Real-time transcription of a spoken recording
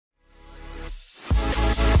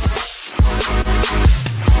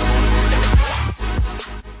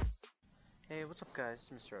guys,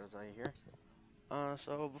 Mr. Ozai here.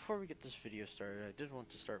 So before we get this video started, I did want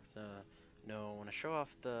to start with, I want to show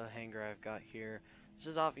off the hanger I've got here. This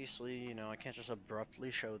is obviously, I can't just abruptly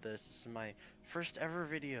show this. This is my first ever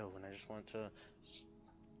video, and I just want to,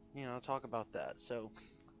 talk about that. So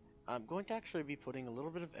I'm going to actually be putting a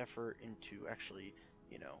little bit of effort into actually,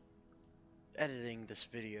 editing this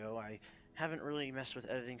video. I haven't really messed with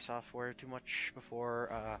editing software too much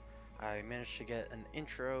before. I managed to get an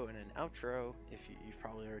intro and an outro. If you've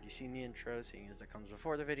probably already seen the intro, seeing as that comes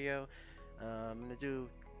before the video. I'm gonna do,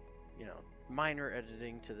 minor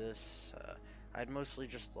editing to this. I'd mostly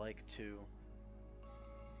just like to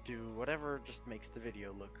do whatever just makes the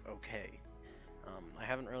video look okay. I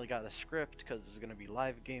haven't really got a script because this is gonna be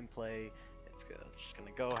live gameplay. It's just gonna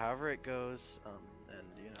go however it goes. And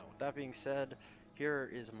with that being said, here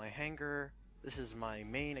is my hanger. This is my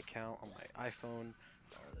main account on my iPhone.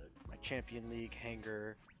 My Champion League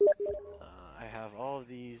hanger. I have all of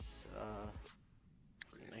these.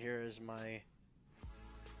 Here is my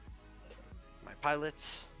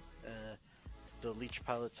pilots. The Leech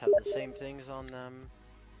pilots have the same things on them,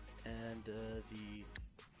 and the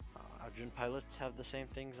Arjun pilots have the same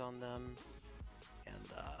things on them, and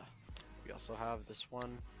we also have this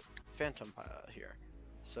one Phantom pilot here.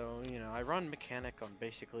 So I run mechanic on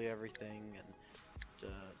basically everything, and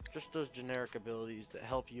just those generic abilities that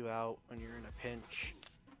help you out when you're in a pinch.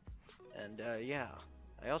 And yeah,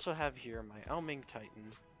 I also have here my Ming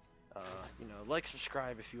Titan. Like,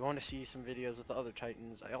 subscribe if you want to see some videos with the other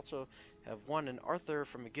Titans. I also have won an Arthur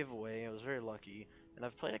from a giveaway. I was very lucky, and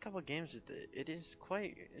I've played a couple games with it. It's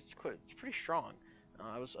pretty strong.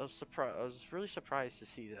 I was surprised. I was really surprised to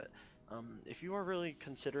see that. If you are really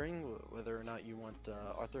considering whether or not you want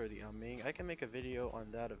Arthur or the Ming, I can make a video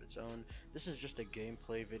on that of its own. This is just a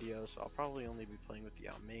gameplay video, so I'll probably only be playing with the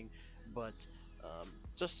Ming, but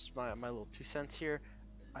just my little 2 cents here.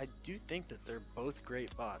 I do think that they're both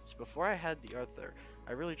great bots. Before I had the Arthur,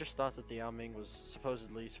 I really just thought that the Ming was supposed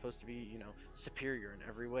to be, superior in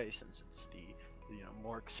every way, since it's the,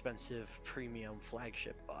 more expensive premium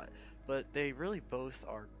flagship bot. But they really both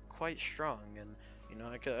are quite strong, and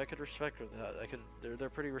I could respect that. They're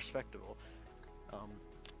pretty respectable.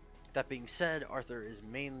 That being said, Arthur is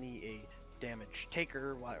mainly a damage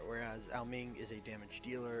taker, whereas Ming is a damage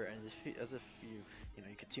dealer. And as if you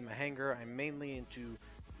can see my hanger, I'm mainly into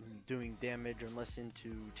doing damage and less into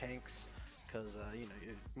tanks, because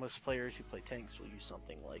most players who play tanks will use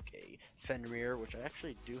something like a Fenrir, which I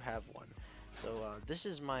actually do have one. So this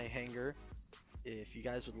is my hanger. If you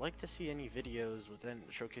guys would like to see any videos within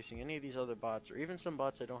showcasing any of these other bots, or even some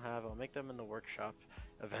bots I don't have, I'll make them in the workshop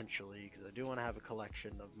eventually, because I do want to have a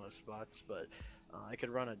collection of most bots. But I could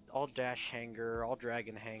run an all dash hanger, all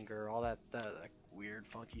dragon hanger, all that weird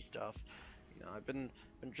funky stuff. I've been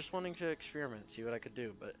just wanting to experiment, see what I could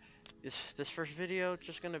do. But this first video, it's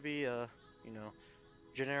just gonna be a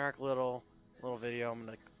generic little video. I'm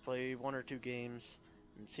gonna play 1 or 2 games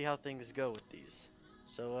and see how things go with these.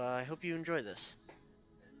 So I hope you enjoy this.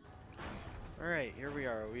 Alright, here we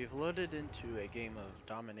are. We've loaded into a game of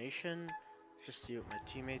domination. Just see what my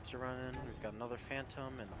teammates are running. We've got another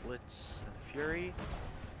Phantom and a Blitz and a Fury.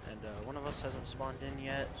 And one of us hasn't spawned in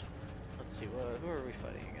yet. Let's see, who are we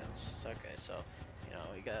fighting against? Okay, so,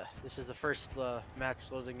 this is the first match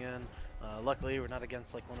loading in. Luckily, we're not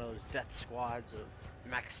against like one of those death squads of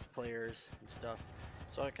maxed players and stuff.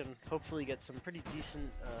 So I can hopefully get some pretty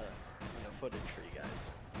decent, footage for you guys.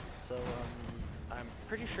 So, I'm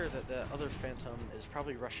pretty sure that the other Phantom is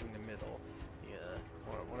probably rushing the middle.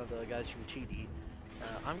 Or one of the guys from TD.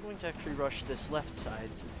 I'm going to actually rush this left side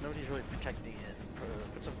since nobody's really protecting it.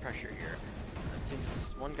 Put some pressure here. It seems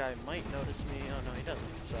one guy might notice me. Oh no, he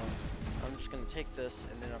doesn't. So I'm just going to take this,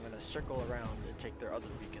 and then I'm going to circle around and take their other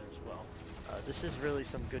beacon as well. This is really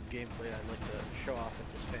some good gameplay I'd like to show off with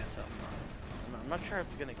this Phantom. I'm not sure how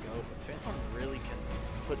it's going to go, but Phantom really can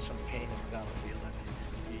put some pain in the battlefield. I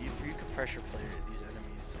mean, you can pressure play these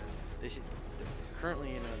enemies. They're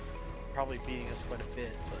currently probably beating us quite a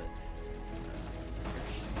bit, but we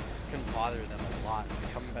just can bother them a lot.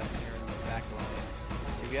 They're coming back here in the back lines.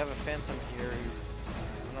 See, we have a Phantom here who's,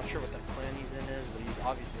 I'm not sure what the clan he's in is, but he's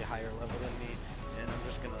obviously higher level than me, and I'm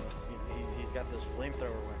just gonna, he's got those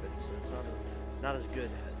flamethrower weapons, so it's not as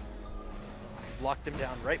good. I locked him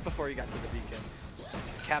down right before he got to the beacon, so I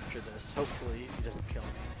can capture this, hopefully he doesn't kill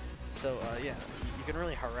me. So yeah, you can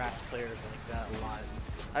really harass players like that a lot.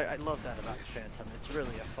 I love that about the Phantom. It's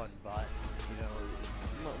really a fun bot.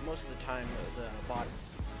 Most of the time the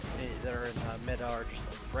bots that are in meta are just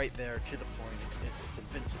like right there to the point. It's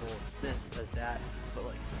invincible. It's this. It does that. But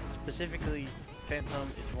like specifically, Phantom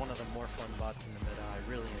is one of the more fun bots in the meta. I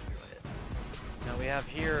really enjoy it. Now we have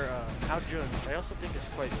here Aljun, which I also think is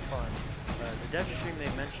quite fun. The dev stream they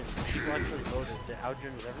mentioned, people actually voted that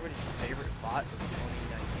Aljun is everybody's favorite bot of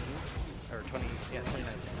 2019, or 2019.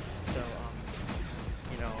 So,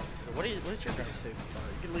 you know, what is your guys' favorite bot?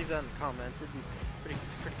 You can leave that in the comments. It'd be pretty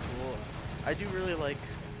cool. I do really like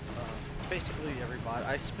basically every bot.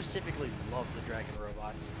 I specifically love the dragon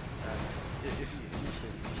robots. If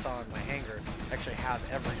you saw in my hanger, I actually have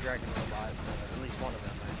every dragon robot, at least one of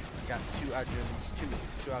them. I got 2 Aljuns,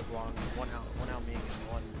 2 Aguangs, 1 Ming, and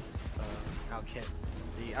 1 Alkin.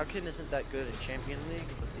 The Alkin isn't that good in Champion League,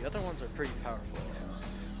 but the other ones are pretty powerful.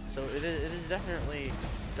 So it is definitely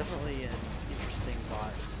an interesting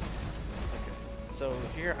bot. Okay, so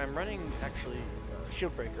here I'm running actually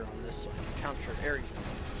Shield Breaker on this, so I can counter Ares and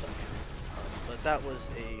such. But that was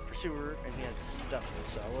a Pursuer, and he had Stealth,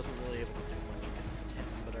 so I wasn't really able to do much against him.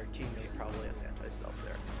 But our teammate probably has anti-stealth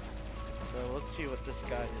there. So let's see what this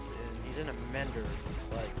guy is in. He's in a Mender, it looks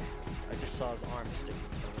like. I just saw his arm sticking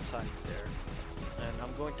on the side there. And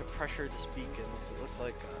I'm going to pressure this beacon, because it looks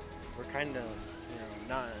like we're kind of, you know,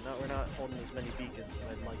 we're not holding as many beacons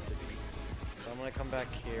as I'd like to be. So I'm going to come back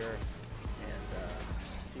here and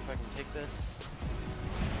see if I can take this.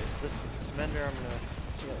 This Mender, I'm going to,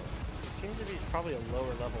 you know, it seems to be probably a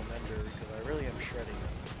lower level Mender, because I really am shredding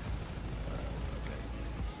him. Okay.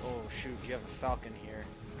 Oh shoot, you have a Falcon here.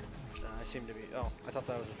 I seem to be, oh, I thought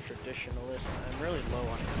that was a traditionalist. I'm really low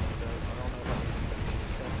on ammo though, so I don't know if I'm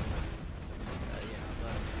yeah,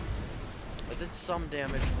 but I did some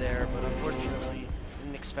damage there, but unfortunately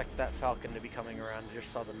didn't expect that Falcon to be coming around. I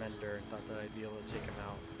just saw the Mender and thought that I'd be able to take him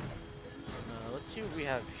out. Let's see what we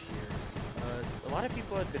have here. A lot of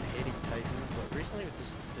people had been hating Titans, but recently with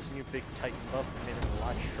this new big Titan buff made them a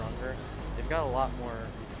lot stronger. They've got a lot more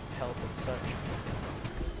health and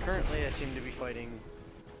such. Currently I seem to be fighting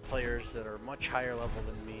players that are much higher level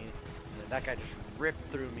than me. And that guy just ripped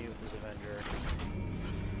through me with his Avenger.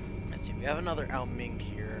 Let's see, we have another Ming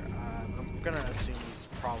here. I'm gonna assume he's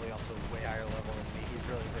probably also way higher level than me. He's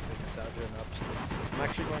really ripping this out doing up. So I'm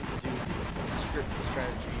actually going to do the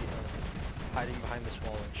strategy of hiding behind this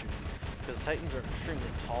wall and shooting. Because Titans are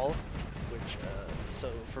extremely tall, which,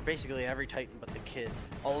 so for basically every Titan but the Kid,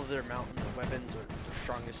 all of their mountain weapons, or their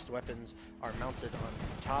strongest weapons, are mounted on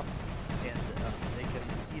top, and they can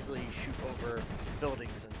easily shoot over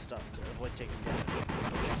buildings and stuff to avoid taking damage.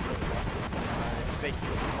 It's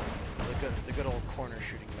basically the good old corner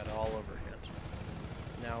shooting meta all over again.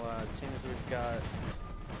 Now, it seems we've got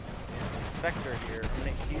Spectre here. I'm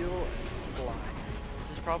going to heal and fly.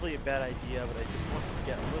 This is probably a bad idea, but I just wanted to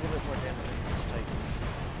get a little bit more damage on this Titan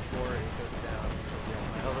before it goes down.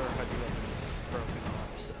 My other heavy weapon is broken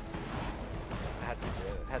off, so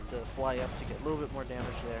I had to fly up to get a little bit more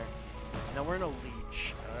damage there. Now we're in a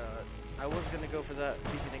Leech. I was gonna go for that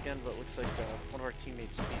beacon again, but it looks like one of our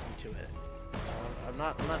teammates beat me to it. I'm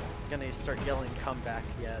not gonna start yelling "comeback"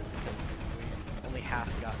 yet because we only half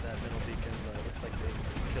got that middle beacon, but it looks like they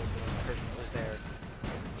killed the person that was there.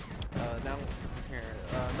 Now here,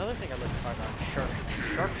 another thing I'd like to talk about is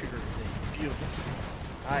Sharpshooter is a beautiful skill.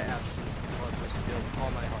 I absolutely love this skill with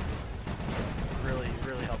all my heart. Really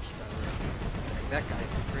helps better. Like, that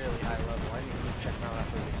guy's really high level. I need to check him out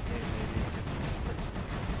after this game maybe because he's pretty.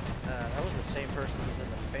 That was the same person who's in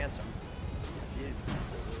the Phantom.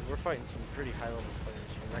 We're fighting some pretty high level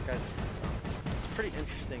players here. That guy, it's pretty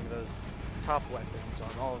interesting. Those top weapons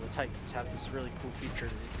on all of the Titans have this really cool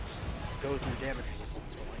feature that you can just go through damage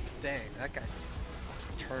resistance. But like, dang, that guy just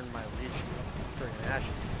turned my Legion for an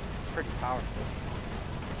ashes. Pretty powerful.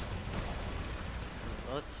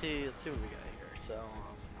 Let's see what we got here. So,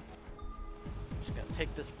 just gonna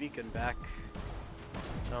take this beacon back.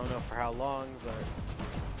 I don't know for how long, but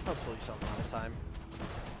hopefully some amount of time.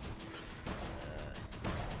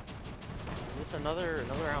 Is this another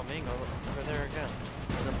Ming over there again?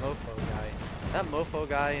 The mofo guy. That mofo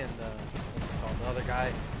guy and what's it called? The other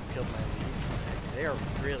guy who killed my Leech. They are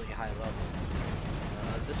really high level.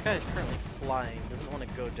 This guy is currently flying, doesn't want to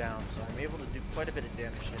go down, so I'm able to do quite a bit of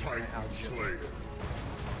damage to him.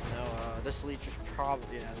 Now, this Leech is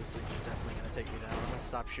probably, this Leech is definitely going to take me down. I'm going to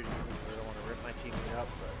stop shooting him because I don't want to rip my teammate up,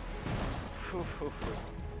 but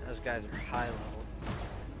those guys are high level.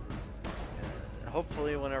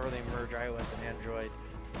 Hopefully whenever they merge iOS and Android,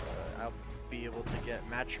 I'll be able to get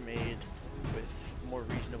match made with more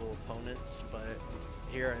reasonable opponents, but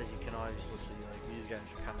here, as you can obviously see, like, these guys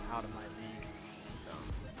are kind of out of my league.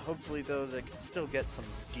 Hopefully though, they can still get some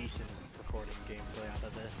decent recording gameplay out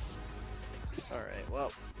of this. Alright,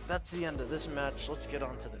 well, that's the end of this match. Let's get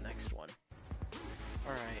on to the next one.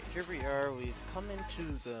 Alright, here we are. We've come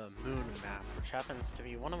into the Moon map, which happens to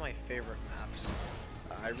be one of my favorite maps.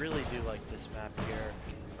 I really do like this map here.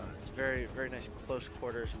 It's a very nice close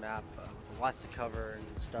quarters map with lots of cover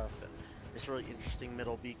and stuff, and it's really interesting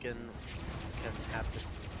middle beacon. You can have just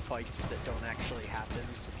fights that don't actually happen,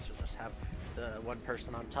 since you'll just have the one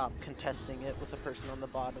person on top contesting it with a person on the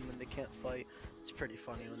bottom and they can't fight. It's pretty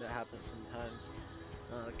funny when that happens sometimes.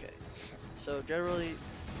 Okay, so generally,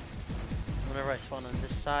 whenever I spawn on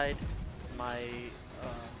this side, my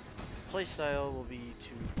playstyle will be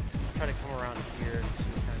to try to come around here and see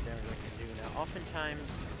what kind of damage I can do. Now,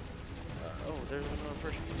 oftentimes, oh, there's another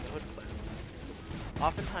person from the Hood clan.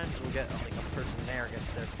 Oftentimes, we'll get like a person there gets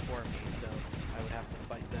there before me, so I would have to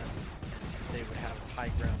fight them, and they would have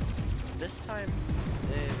high ground. This time,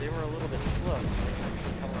 they were a little bit slow, so they can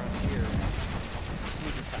actually come around here and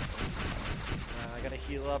sneak attack. I gotta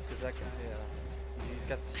heal up because that guy, he's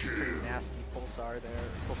got some pretty nasty pulsar there,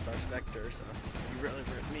 pulsar specter, so he really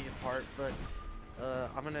ripped me apart. But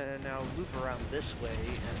I'm gonna now loop around this way,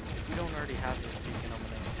 and if we don't already have this beacon, I'm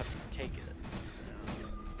gonna attempt to take it.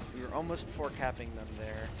 We were almost four-capping them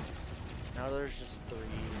there. Now there's just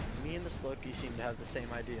three. Me and this Loki seem to have the same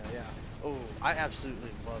idea, yeah. Oh, I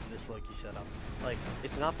absolutely love this Loki setup. Like,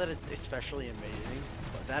 it's not that it's especially amazing,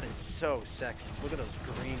 but that is so sexy. Look at those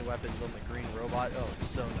green weapons on the green robot. Oh, it's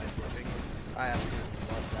so nice looking. I absolutely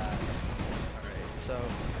love that. Alright, so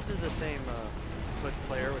this is the same Hood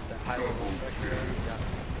player with the high-level spectre. We got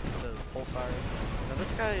those pulsars. Now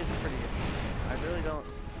this guy is pretty interesting. I really don't...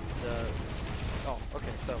 Oh,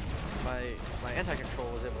 okay, so my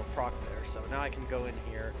anti-control was able to proc there, so now I can go in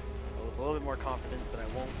here with a little bit more confidence that I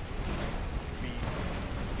won't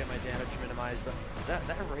get my damage minimized. But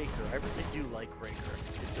that Raker, I really do like Raker.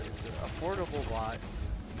 It's an affordable bot.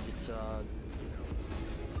 It's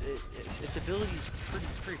its ability is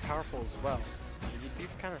pretty powerful as well. You'd be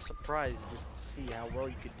kind of surprised just to see how well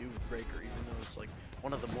you could do with Raker, even though it's like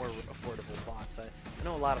one of the more affordable bots. I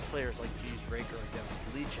know a lot of players like to use Raker against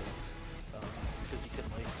Leeches, because you can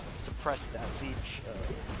like suppress that Leech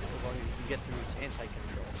as long as you can get through its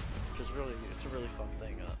anti-control, which is it's a really fun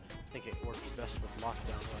thing. I think it works best with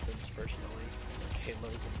lockdown weapons personally, like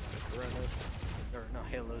Halos and the Coronas, or not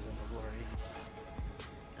Halos and the Glory.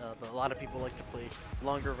 But a lot of people like to play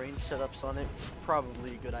longer range setups on it, which is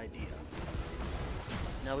probably a good idea.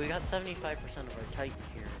 Now we got 75% of our Titan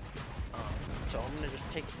here, so I'm gonna just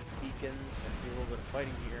take these beacons and do a little bit of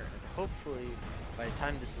fighting here, and hopefully by the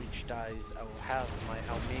time this Leech dies, I will have my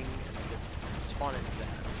Ming and I can spawn into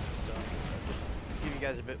that. So just give you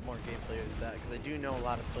guys a bit more gameplay with that, because I do know a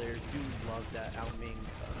lot of players do love that Ming.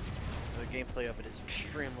 The gameplay of it is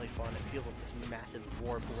extremely fun. It feels like this massive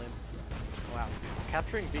war blimp. Wow.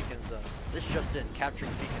 Capturing beacons, this just in,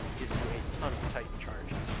 capturing beacons gives you a ton of Titan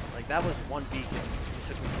charge. Like, that was one beacon. It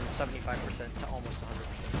took me from 75% to almost 100%.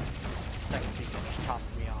 This second beacon just topped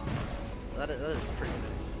me off. That is pretty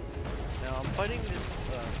nice. Now, I'm fighting this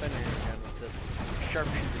Fenrir again with this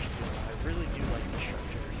sharpshooter skill. I really do like the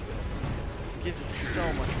sharpshooter skill. It gives it so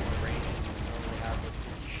much more range than you normally have with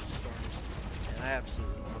these storms, and I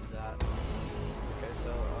absolutely love that. Okay,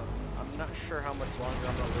 so I'm not sure how much longer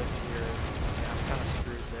I'm gonna live here. Yeah, I'm kind of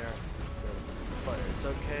screwed there, but it's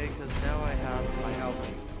okay because now I have my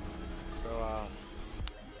Ming. So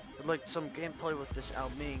I'd like some gameplay with this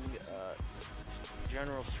Ming.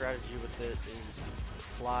 General strategy with it is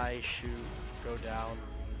fly, shoot, go down,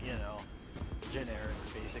 you know, generic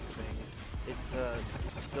basic things. It's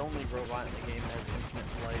the only robot in the game that has infinite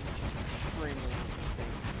flight, which is extremely interesting.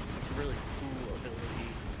 It's a really cool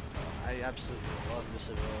ability. I absolutely love this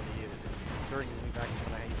ability. It brings me back to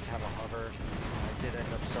when I used to have a hover. I did end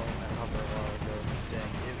up selling that hover a while ago.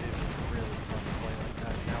 Dang, it was really fun to play like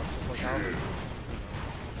that. Now it's just like hover,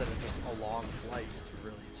 instead of just a long flight, it's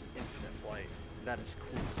an infinite flight. That is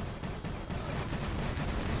cool.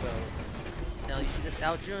 So now you see this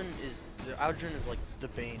Aljun is like the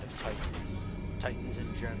bane of Titans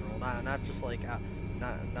in general. Not just like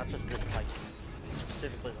not just this Titan.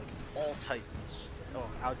 Specifically like all Titans. Oh,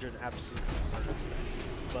 Aljun absolutely murders them.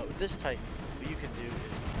 But with this Titan, what you can do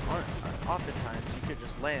is oftentimes you could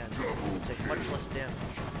just land and take much less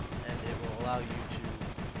damage, and it will allow you to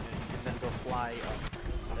you can then go fly up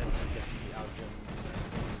and then get the Aljun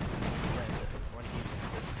when he's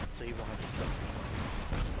landed, so you won't have to stop.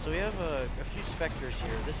 So we have a few Spectres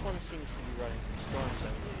here. This one seems to be running from Storms,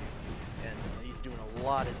 I believe, and he's doing a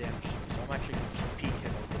lot of damage to me, so I'm actually going to just peek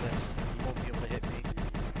him over this. He won't be able to hit me.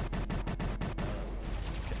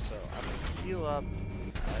 Okay, so I'm going to heal up.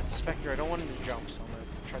 Spectre, I don't want him to jump, so I'm going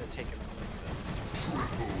to try to take him out like this.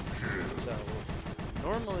 So,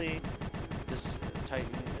 normally, this Titan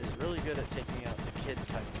is really good at taking out the kid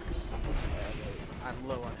Titans. I'm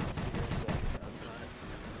low on health here, so that's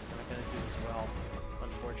not going to do as well.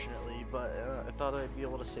 unfortunately, but I thought I'd be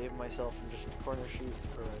able to save myself and just corner shoot,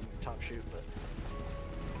 or top shoot, but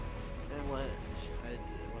and when I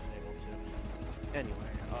wasn't able to.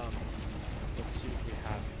 Anyway, let's see what we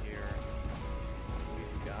have here.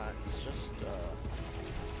 We've got just,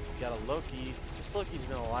 we got a Loki. This Loki's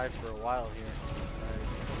been alive for a while here. I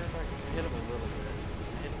wonder if I can hit him a little bit.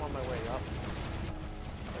 Hit him on my way up.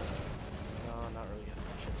 No, not really getting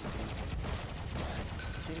much hits on him.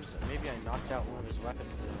 Seems maybe I knocked out one of his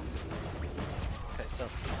weapons. Okay, so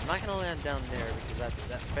I'm not gonna land down there because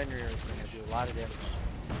that Fenrir is gonna do a lot of damage.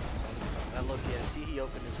 That Loki, I see he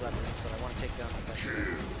opened his weapons, but I want to take down the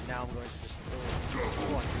Fenrir. Now I'm going to just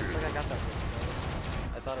looks like I got that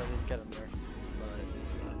one. I thought I didn't get him there, but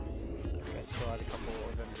I still had a couple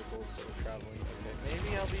of Avenger bolts that were traveling. Okay, maybe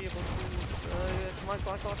I'll be able to.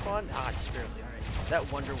 Come on! Ah, just barely. All right, that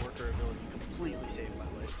Wonder Worker ability completely saved my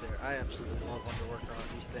life there. I absolutely love Wonder Worker on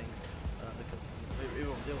these things because it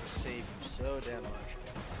will save you so damn much.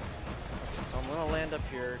 So I'm gonna land up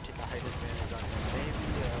here, take a height advantage on him. Maybe,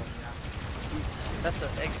 that's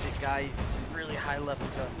an exit guy. He's got some really high level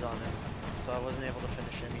guns on him, so I wasn't able to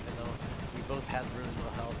finish him, even though we both had really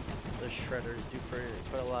low health. Those shredders do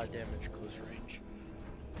quite a lot of damage close range.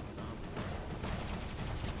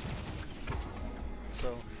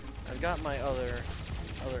 So I've got my other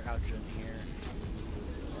outgen here.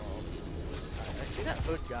 I see that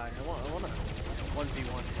hood guy. I want to 1v1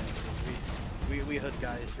 him because we hood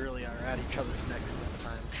guys really are at each other's necks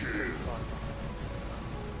sometimes.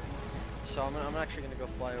 So I'm actually gonna go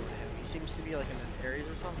fly over to him. He seems to be like in an Ares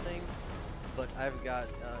or something, but I've got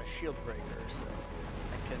shield breaker, so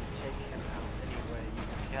I can take him out anyway.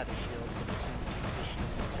 He had a shield, but it seems the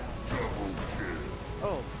shield is down.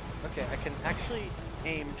 Oh, okay. I can actually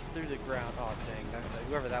aim through the ground. Oh dang,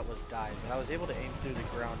 whoever that was died. But I was able to aim through the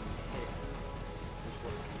ground and hit this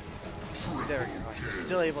Loki. There we go. I was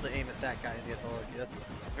still able to aim at that guy and get the Loki. That's a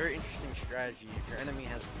very interesting strategy. If your enemy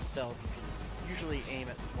has stealth, you can usually aim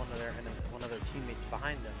at one of their teammates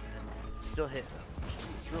behind them and still hit them.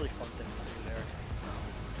 It's really fun thing to do there.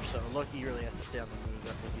 So Loki really has to stay on the move.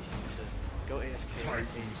 That Loki seems to go AFK at a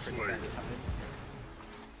pretty bad time.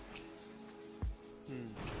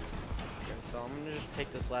 Okay, so I'm gonna just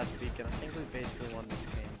take this last beacon. I think we basically won this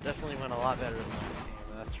game. Definitely went a lot better than last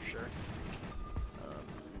game, that's for sure.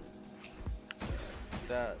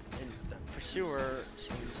 The pursuer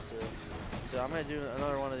seems to. So I'm gonna do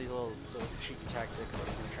another one of these little cheeky tactics. I'm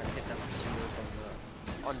gonna try to hit that pursuer from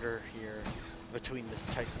the under here, between this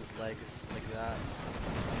Titan's legs, like that.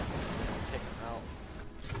 Take him out.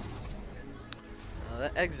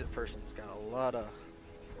 That exit person's got a lot of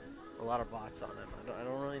bots on him. I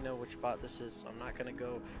don't really know which bot this is, so I'm not gonna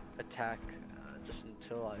go attack just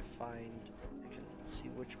until I find. I can see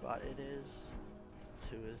which bot it is.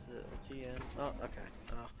 Who is it? What's he in? Oh, okay.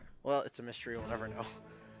 Oh, well, it's a mystery. We'll never know.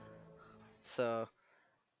 So,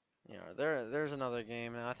 you know, there's another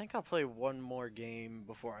game, and I think I'll play one more game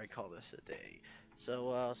before I call this a day.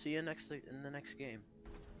 So, I'll see you in the next game.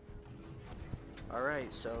 All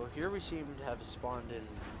right. So here we seem to have spawned in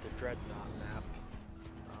the Dreadnought map.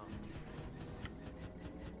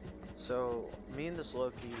 So me and this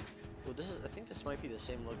Loki. Well, I think this might be the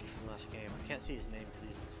same Loki from last game. I can't see his name because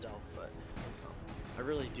he's in stealth, but I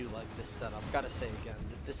really do like this setup. Gotta say again,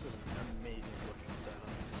 that this is an amazing looking setup.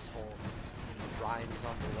 This whole rhymes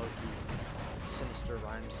on the Loki, sinister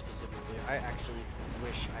rhymes specifically. I actually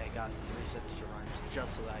wish I got 3 sinister rhymes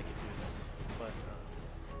just so that I could do this. But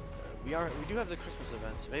we do have the Christmas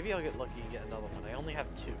event, so maybe I'll get lucky and get another one. I only have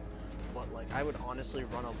 2, but like I would honestly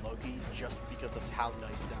run a Loki just because of how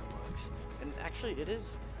nice that looks. And actually, it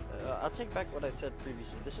is. I'll take back what I said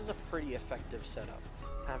previously. This is a pretty effective setup.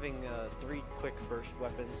 Having 3 quick burst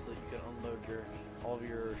weapons that you can unload all of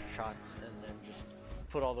your shots and then just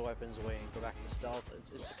put all the weapons away and go back to stealth.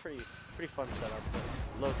 It's a pretty fun setup. But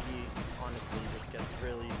Loki honestly just gets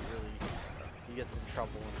really he gets in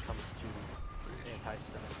trouble when it comes to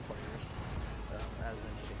anti-stealth players, as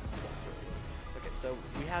anything in stealth really. Okay, so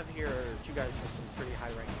we have here 2 guys with some pretty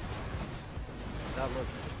high ranking weapons. That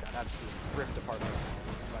Loki just got absolutely ripped apart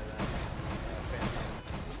by that Phantom.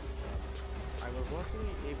 I was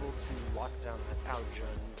luckily able to lock down that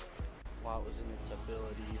outgun while it was in its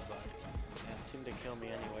ability, but it seemed to kill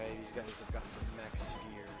me anyway. These guys have got some maxed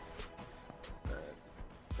gear.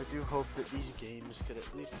 I do hope that these games could at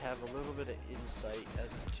least have a little bit of insight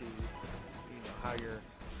as to,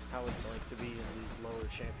 how it's like to be in these lower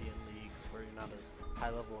champion leagues where you're not as high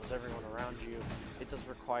level as everyone around you. It does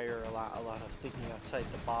require a lot of thinking outside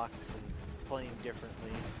the box and playing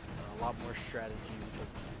differently, a lot more strategy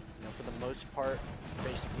because, for the most part, part,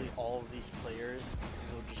 basically all of these players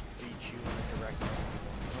will just beat you in a direct line.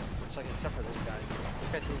 It's like, except for this guy. This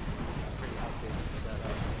guy seems to be a pretty outdated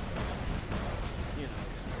setup. You know,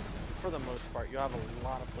 for the most part, you have a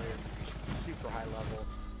lot of players just super high level.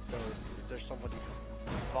 So if there's somebody,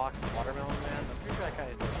 Vox Watermelon Man, I'm pretty sure that guy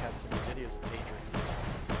has like, had some videos of daydreaming.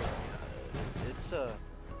 So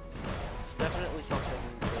it's definitely something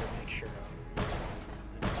to make sure of.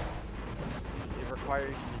 It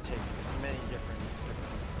requires you to take many different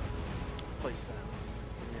playstyles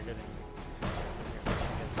when you're getting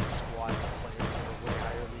against squads of players that are way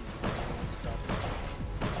higher league and stuff.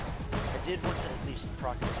 I did want to at least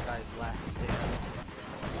proc this guy's last stand.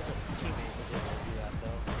 A teammate was able to do that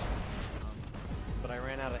though. But I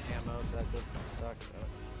ran out of ammo, so that does kind of suck.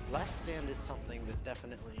 Last stand is something that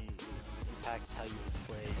definitely impacts how you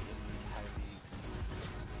play in these high leagues.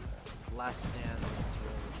 Last stand is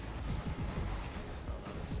really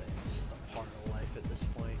it's just a part of life at this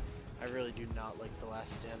point. I really do not like the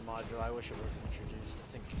last stand module. I wish it wasn't introduced. I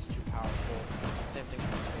think it's too powerful. Same thing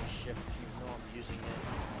with phase shift. Even though I'm using it,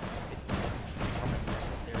 it's become a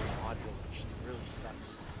necessary module, which really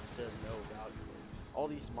sucks to know about. All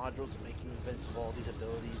these modules that make you invincible, all these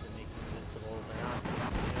abilities that make you invincible, they're not,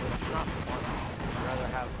 it's not fun. I'd rather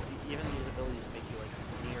have, even these abilities make you like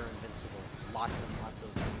near invincible. Lots and lots of,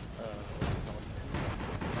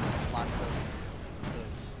 lots of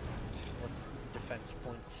those, defense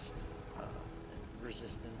points, and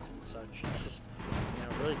resistance and such. It's just,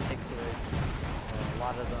 really takes away a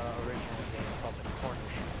lot of the original game called the corner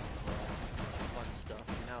shooting, fun stuff.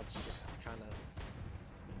 And now it's just kind of,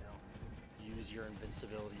 use your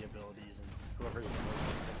invincibility abilities, and whoever's the most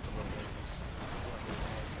invincible wins. Whoever's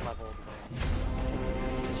the most leveled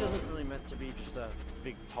wins. This isn't really meant to be just a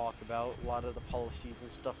big talk about a lot of the policies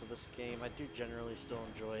and stuff of this game. I do generally still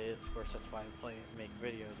enjoy it. Of course, that's why I make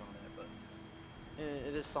videos on it, but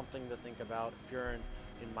it is something to think about if you're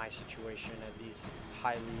in my situation at these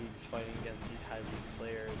high leagues fighting against these high league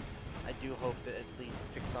players. I do hope that at least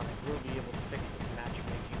Pixonic will be able to fix this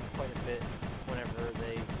matchmaking quite a bit whenever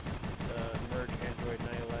they merge Android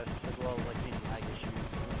and iOS, as well as like these lag issues.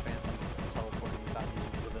 This Phantom teleporting without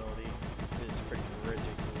using his ability is pretty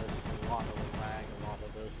ridiculous. A lot of the lag, a lot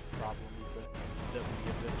of those problems that we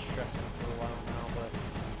have been stressing for a while now. But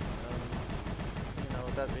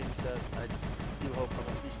with that being said, I do hope I'm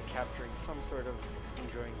at least capturing some sort of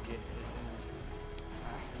enjoyable gameplay,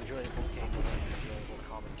 enjoyable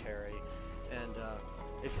commentary, and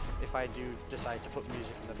if I do decide to put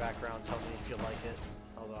music in the background, tell me if you like it.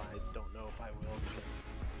 Although I don't know if I will, because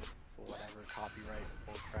whatever, copyright,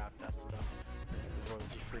 bullcrap, that stuff.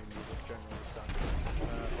 Royalty-free music generally sucks.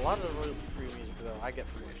 A lot of the royalty-free music though I get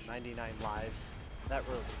from 99 Lives. That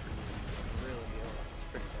royalty-free music really, it's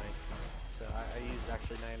pretty nice. So I used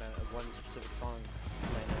actually one specific song,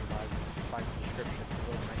 99 Lives, by description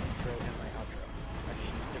for both my intro and my outro. I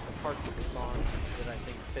just use different parts of the song that I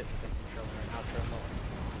think fit the intro and outro more.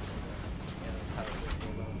 And that's how it works.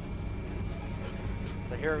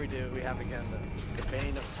 So here we have again the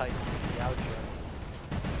Bane of Titan, the outro.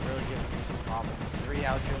 Really giving me some problems. 3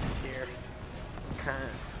 outros here. It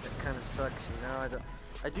kind of sucks,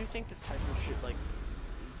 I do think that Titan should, like,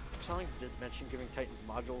 Sonic did mention giving Titans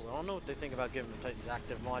modules. I don't know what they think about giving the Titans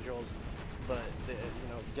active modules, but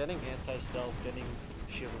getting anti-stealth, getting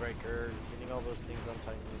shield breaker, getting all those things on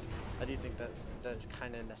Titans, I do think that is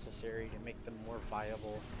kind of necessary to make them more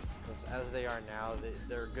viable. Because as they are now,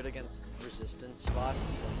 they're good against resistance spots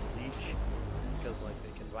like Leech, because like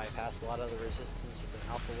they can bypass a lot of the resistance with their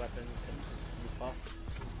alpha weapons thanks to this new buff.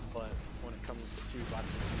 But when it comes to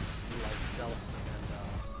bots that utilize stealth and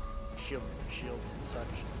shields and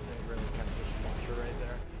such, they really kind of just launcher right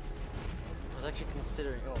there. I was actually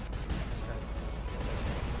considering, this guy's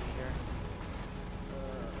here.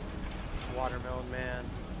 Watermelon Man.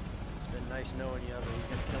 It's been nice knowing you, but he's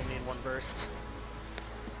gonna kill me in one burst.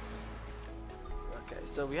 Okay,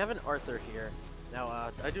 so we have an Arthur here. Now,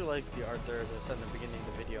 I do like the Arthur, as I said in the beginning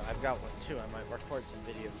of the video. I've got one too. I might record some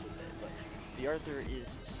videos with it, but the Arthur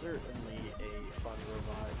is certainly a fun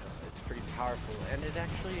robot. It's pretty powerful, and it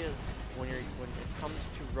actually is when it comes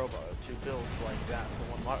to builds like that.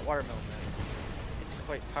 For one, Watermelon Man, it's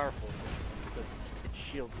quite powerful because its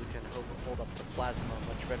shields can hold up to plasma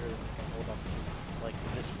much better than it can hold up to like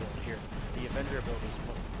this build here. The Avenger build is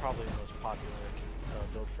probably the most popular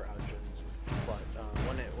build for Outgens. But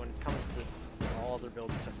when it comes to all other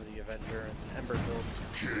builds except for the Avenger and Ember builds,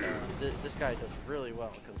 this guy does really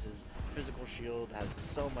well because his physical shield has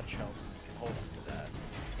so much health and he can hold up to that.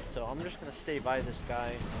 So I'm just gonna stay by this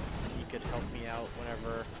guy. He could help me out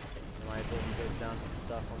whenever my ability goes down and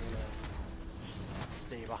stuff. I'm gonna just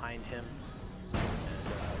stay behind him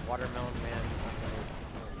Watermelon Man,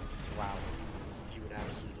 wow, he would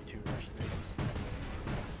absolutely two-rush me.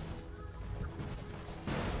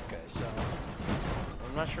 Okay, so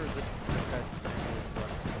I'm not sure what this guy's name is, but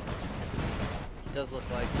he does look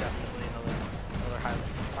like definitely another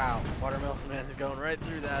highlight. Wow, Watermelon Man is going right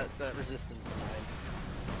through that resistance line.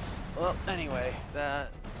 Well, anyway,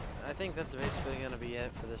 I think that's basically gonna be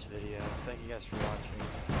it for this video. Thank you guys for watching.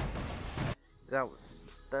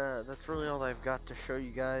 That's really all I've got to show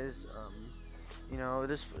you guys. You know,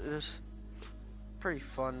 it is pretty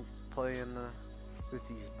fun playing with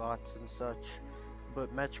these bots and such,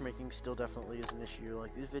 but matchmaking still definitely is an issue.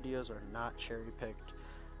 Like, these videos are not cherry picked.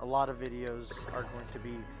 A lot of videos are going to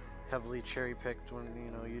be heavily cherry picked when,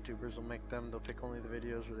 you know, YouTubers will make them. They'll pick only the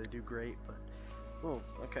videos where they do great. But oh,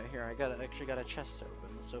 okay, here I actually got a chest to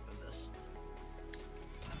open. Let's open this.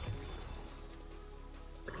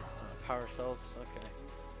 Power cells. Okay.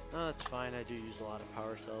 No, that's fine. I do use a lot of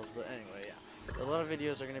power cells, but anyway, yeah. A lot of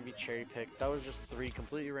videos are going to be cherry picked. That was just 3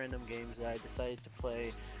 completely random games that I decided to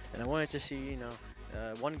play, and I wanted to see, you know,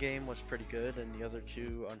 one game was pretty good, and the other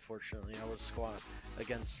 2, unfortunately, I was squat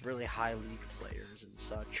against really high league players and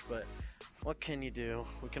such, but what can you do?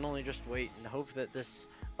 We can only just wait and hope that this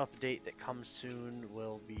update that comes soon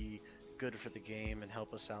will be good for the game and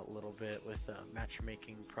help us out a little bit with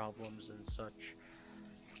matchmaking problems and such.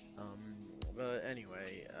 But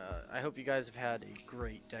anyway, I hope you guys have had a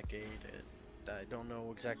great decade. I don't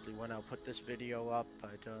know exactly when I'll put this video up,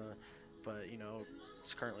 but you know,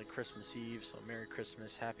 it's currently Christmas Eve, so Merry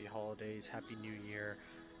Christmas, Happy Holidays, Happy New Year.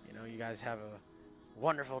 You know, you guys have a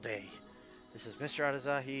wonderful day. This is Mr.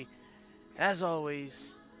 Adazahi. As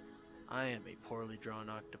always, I am a poorly drawn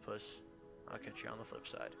octopus. I'll catch you on the flip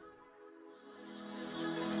side.